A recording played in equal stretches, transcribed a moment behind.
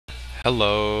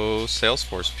Hello,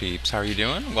 Salesforce peeps. How are you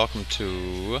doing? Welcome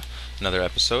to another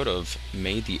episode of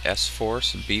May the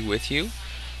S-Force be with you.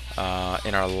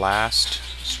 In our last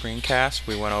screencast,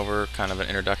 we went over kind of an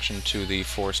introduction to the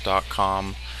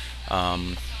Force.com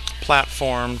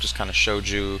platform, just kind of showed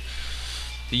you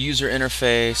the user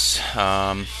interface,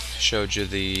 showed you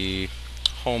the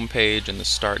home page and the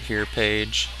Start Here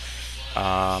page,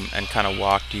 and kind of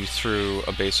walked you through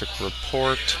a basic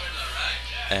report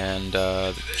and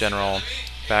general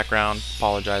background.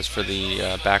 Apologize for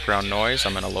the background noise.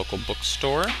 I'm in a local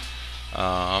bookstore,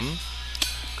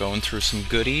 going through some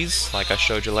goodies like I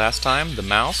showed you last time, the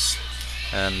mouse.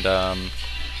 And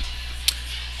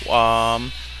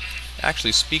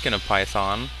actually, speaking of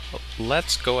Python,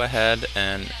 let's go ahead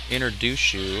and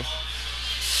introduce you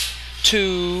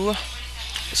to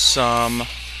some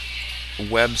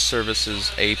web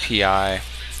services API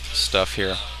stuff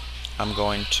here. I'm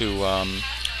going to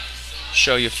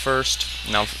show you first.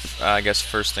 Now, I guess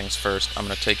first things first, I'm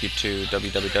going to take you to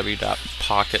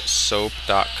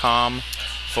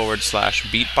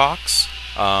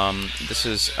www.pocketsoap.com/Beatbox. This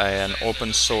is an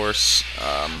open source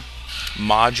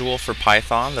module for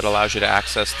Python that allows you to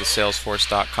access the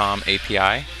SalesForce.com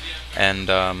API, and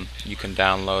you can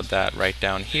download that right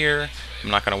down here. I'm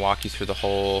not going to walk you through the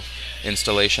whole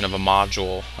installation of a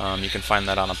module. You can find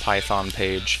that on a Python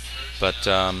page, but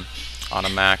on a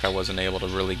Mac I wasn't able to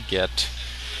really get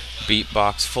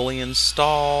Beatbox fully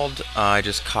installed. I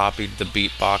just copied the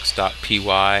beatbox.py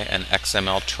and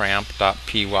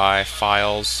xmltramp.py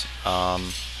files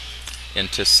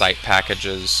into site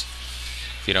packages.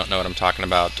 If you don't know what I'm talking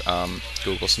about,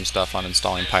 Google some stuff on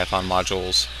installing Python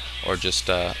modules, or just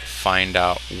find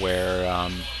out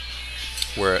where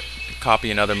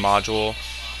copy another module,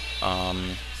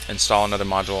 install another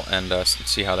module, and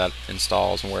see how that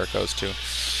installs and where it goes to.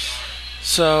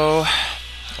 So,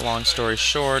 long story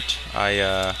short,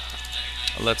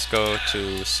 let's go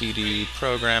to CD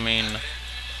programming,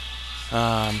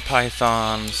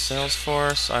 Python,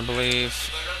 Salesforce, I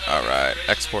believe. All right,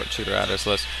 export tutor address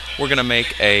list. We're gonna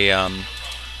make a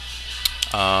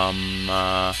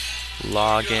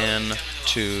login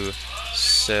to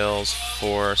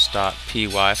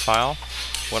salesforce.py file.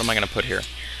 What am I gonna put here?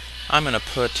 I'm gonna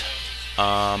put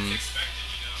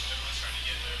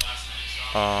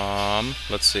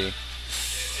let's see,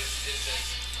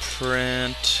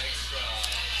 print,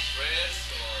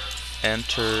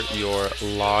 enter your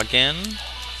login.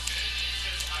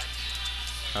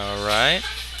 Alright,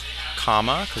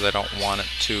 comma, because I don't want it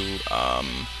to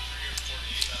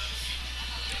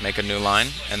make a new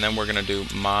line. And then we're going to do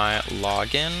my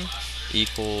login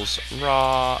equals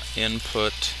raw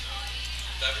input.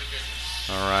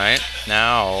 Alright,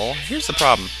 now here's the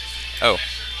problem. Oh,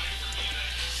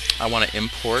 I want to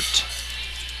import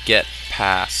get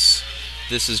pass.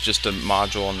 This is just a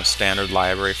module in the standard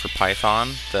library for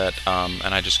Python that,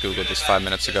 and I just googled this 5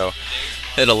 minutes ago.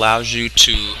 It allows you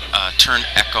to turn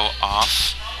echo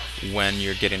off when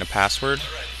you're getting a password.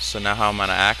 So now how I'm going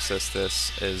to access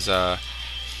this is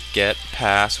get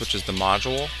pass, which is the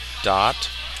module, dot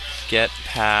get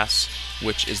pass,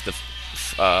 which is the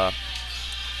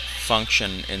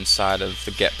function inside of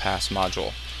the get pass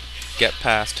module. Get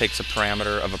pass takes a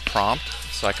parameter of a prompt,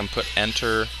 so I can put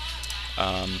enter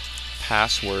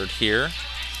password here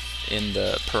in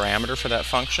the parameter for that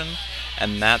function,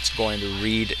 and that's going to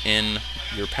read in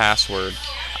your password.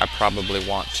 I probably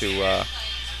want to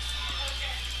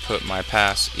put my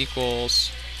pass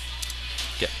equals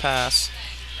get pass,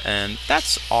 and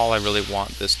that's all I really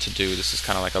want this to do. This is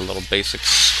kind of like a little basic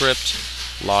script.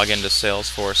 Log into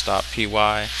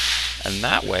salesforce.py, and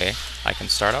that way I can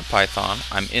start up Python.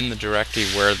 I'm in the directory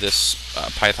where this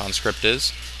Python script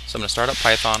is, so I'm going to start up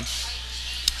Python.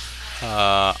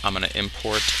 I'm going to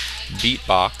import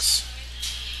Beatbox,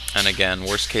 and again,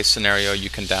 worst case scenario, you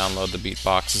can download the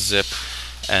Beatbox zip,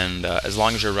 and as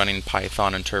long as you're running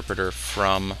Python interpreter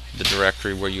from the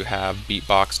directory where you have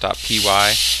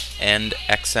beatbox.py and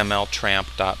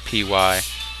xmltramp.py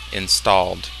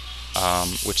installed,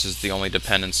 which is the only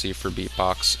dependency for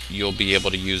Beatbox, you'll be able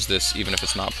to use this even if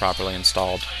it's not properly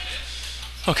installed.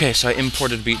 Okay, so I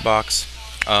imported Beatbox.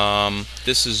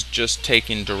 This is just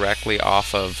taking directly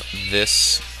off of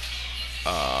this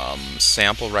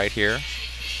sample right here,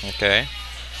 okay,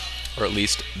 or at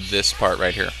least this part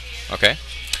right here, okay.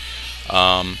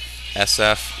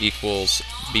 SF equals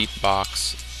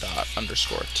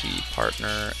beatbox._t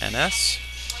partner ns,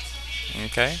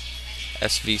 okay.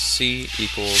 SVC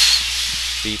equals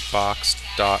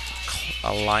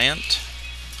beatbox.client,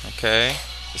 okay.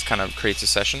 This kind of creates a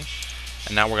session,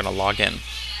 and now we're going to log in.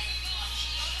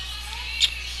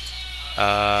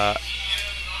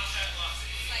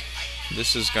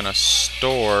 this is going to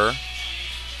store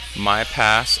my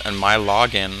pass and my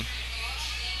login.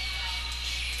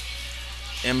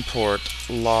 Import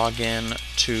login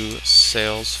to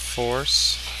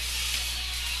SalesForce.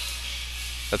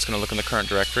 That's going to look in the current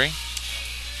directory.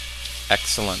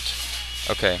 Excellent.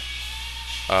 Okay.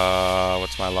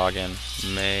 What's my login?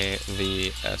 May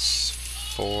the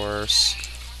SForce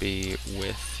be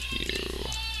with you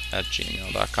at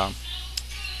gmail.com.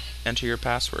 Enter your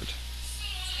password.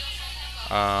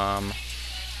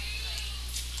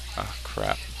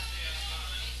 Crap.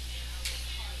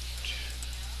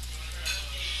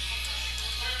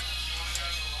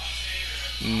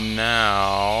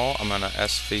 Now I'm gonna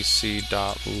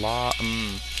svc.log.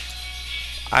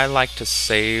 I like to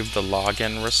save the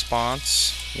login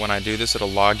response. When I do this, it'll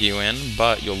log you in,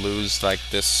 but you'll lose like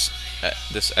this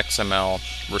XML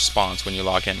response when you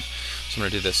log in. So I'm gonna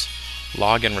do this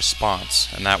login response,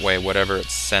 and that way whatever it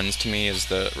sends to me is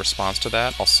the response to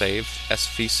that. I'll save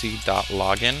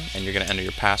svc.login, and you're gonna enter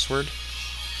your password.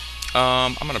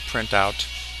 I'm gonna print out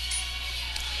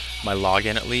my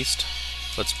login at least.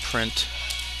 Let's print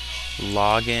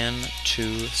login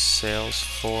to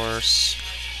SalesForce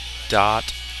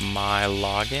dot my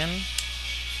login.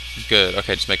 Good.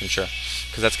 Okay, just making sure,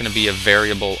 because that's going to be a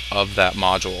variable of that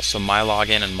module. So my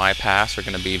login and my pass are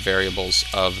going to be variables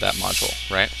of that module,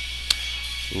 right?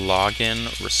 Login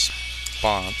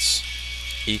response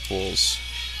equals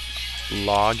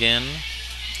login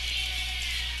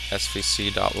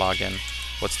svc.login.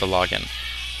 What's the login?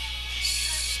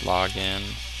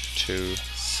 Login to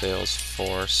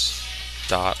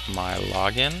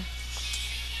SalesForce.myLogin.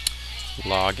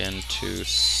 Login to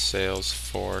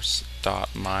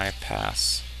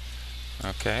SalesForce.myPass.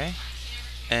 Okay,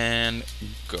 and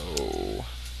go.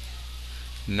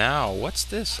 Now, what's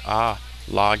this?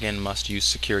 Login must use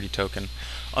security token.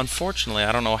 Unfortunately,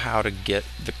 I don't know how to get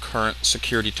the current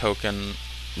security token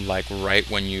like right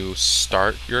when you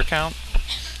start your account.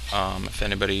 If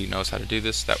anybody knows how to do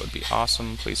this, that would be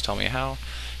awesome. Please tell me how.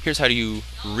 Here's how you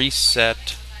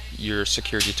reset your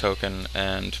security token,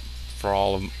 and for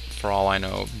all I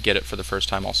know, get it for the first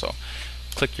time also.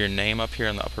 Click your name up here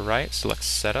in the upper right, select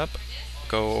setup,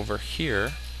 go over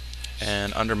here,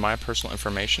 and under my personal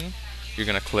information, you're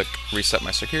going to click reset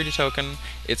my security token.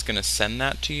 It's going to send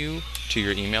that to you to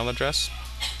your email address.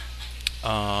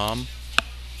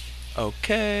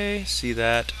 Okay, see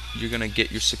that? You're going to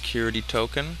get your security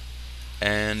token,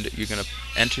 and you're going to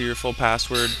enter your full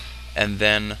password, and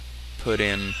then put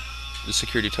in the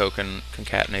security token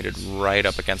concatenated right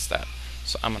up against that.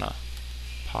 So I'm going to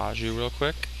pause you real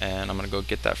quick, and I'm going to go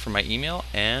get that from my email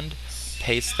and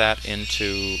paste that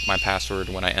into my password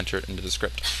when I enter it into the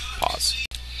script. Pause.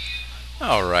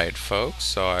 Alright folks,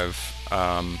 so I've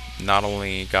not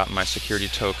only gotten my security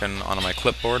token on my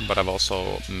clipboard, but I've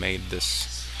also made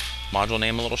this module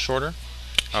name a little shorter.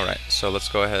 Alright, so let's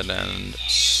go ahead and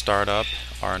start up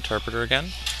our interpreter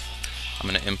again. I'm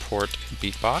going to import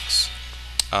Beatbox.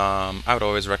 I would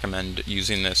always recommend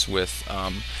using this with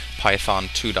Python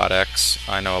 2.x.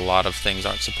 I know a lot of things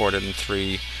aren't supported in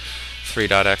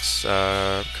 3.x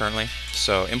currently.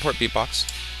 So import Beatbox.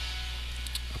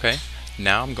 Okay,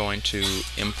 now I'm going to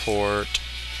import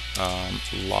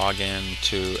login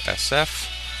to SF.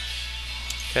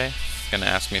 Okay, it's going to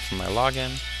ask me for my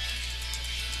login.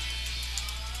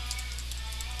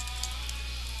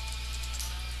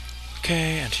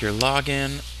 Okay, enter your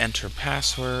login, enter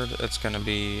password. That's going to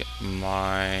be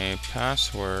my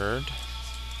password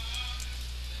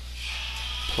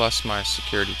plus my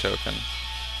security token.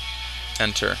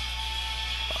 Enter.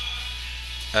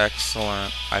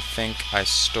 Excellent. I think I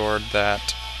stored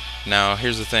that. Now,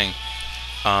 here's the thing.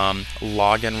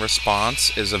 Login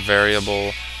response is a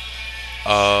variable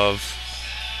of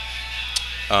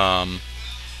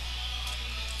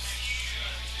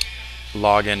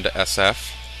login to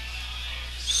SF.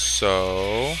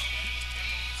 So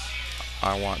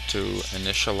I want to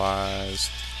initialize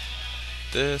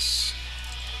this.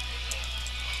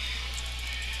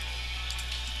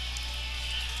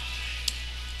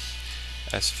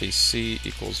 SVC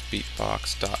equals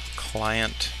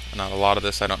beatbox.client. Not a lot of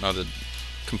this I don't know the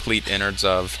complete innards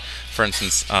of. For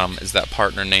instance, is that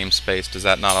partner namespace, does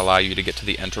that not allow you to get to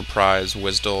the enterprise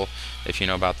WSDL? If you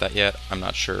know about that yet, I'm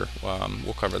not sure.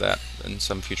 We'll cover that in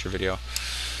some future video.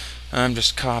 I'm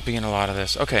just copying a lot of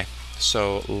this. Okay,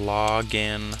 so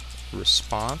login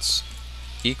response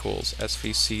equals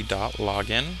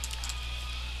svc.login.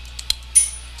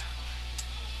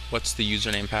 What's the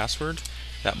username password?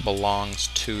 That belongs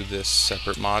to this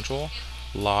separate module.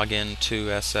 Login to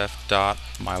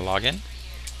sf.mylogin.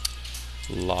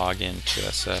 Login to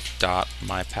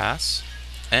sf.mypass.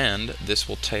 And this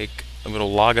will take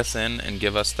it'll log us in and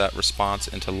give us that response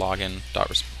into login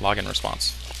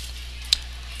response.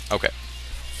 Okay,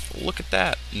 look at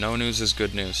that. No news is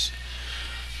good news.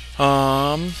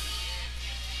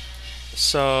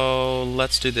 So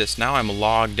let's do this. Now I'm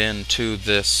logged into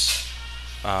this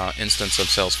instance of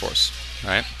Salesforce.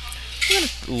 Right? I'm going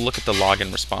to look at the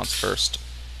login response first.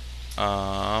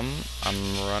 I'm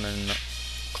running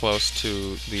close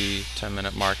to the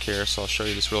 10-minute mark here, so I'll show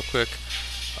you this real quick.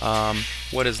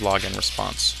 What is login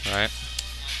response, right?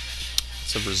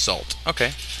 It's a result.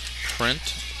 Okay.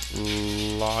 Print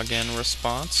login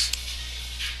response.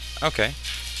 Okay.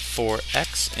 For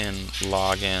X in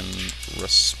login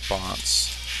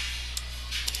response,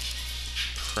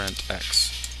 print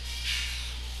X.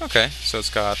 Okay, so it's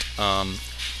got 1,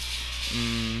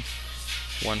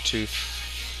 2.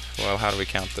 Well, how do we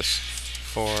count this?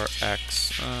 For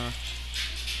X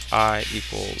I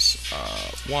equals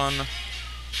 1.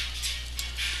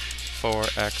 For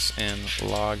X in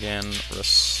login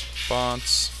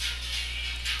response.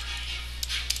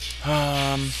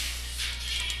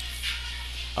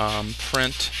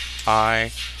 Print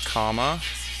I, comma,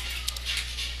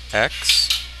 X.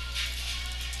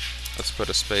 Let's put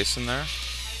a space in there.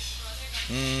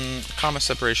 Comma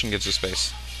separation gives a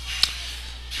space.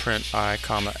 Print I,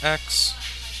 comma, X.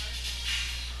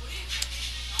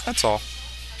 That's all.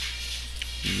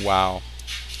 Wow.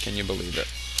 Can you believe it?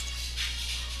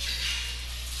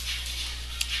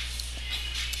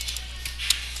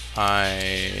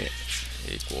 I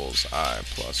equals I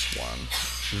plus 1.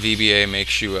 VBA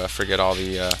makes you forget all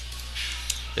the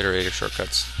iterator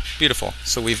shortcuts. Beautiful.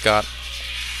 So we've got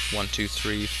 1, 2,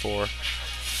 3, 4,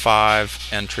 5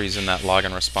 entries in that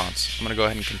login response. I'm going to go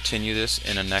ahead and continue this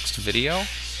in a next video.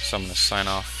 So I'm going to sign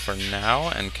off for now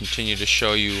and continue to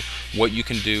show you what you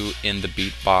can do in the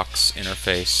Beatbox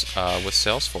interface with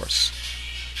Salesforce.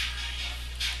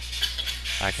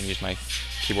 I can use my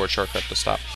keyboard shortcut to stop.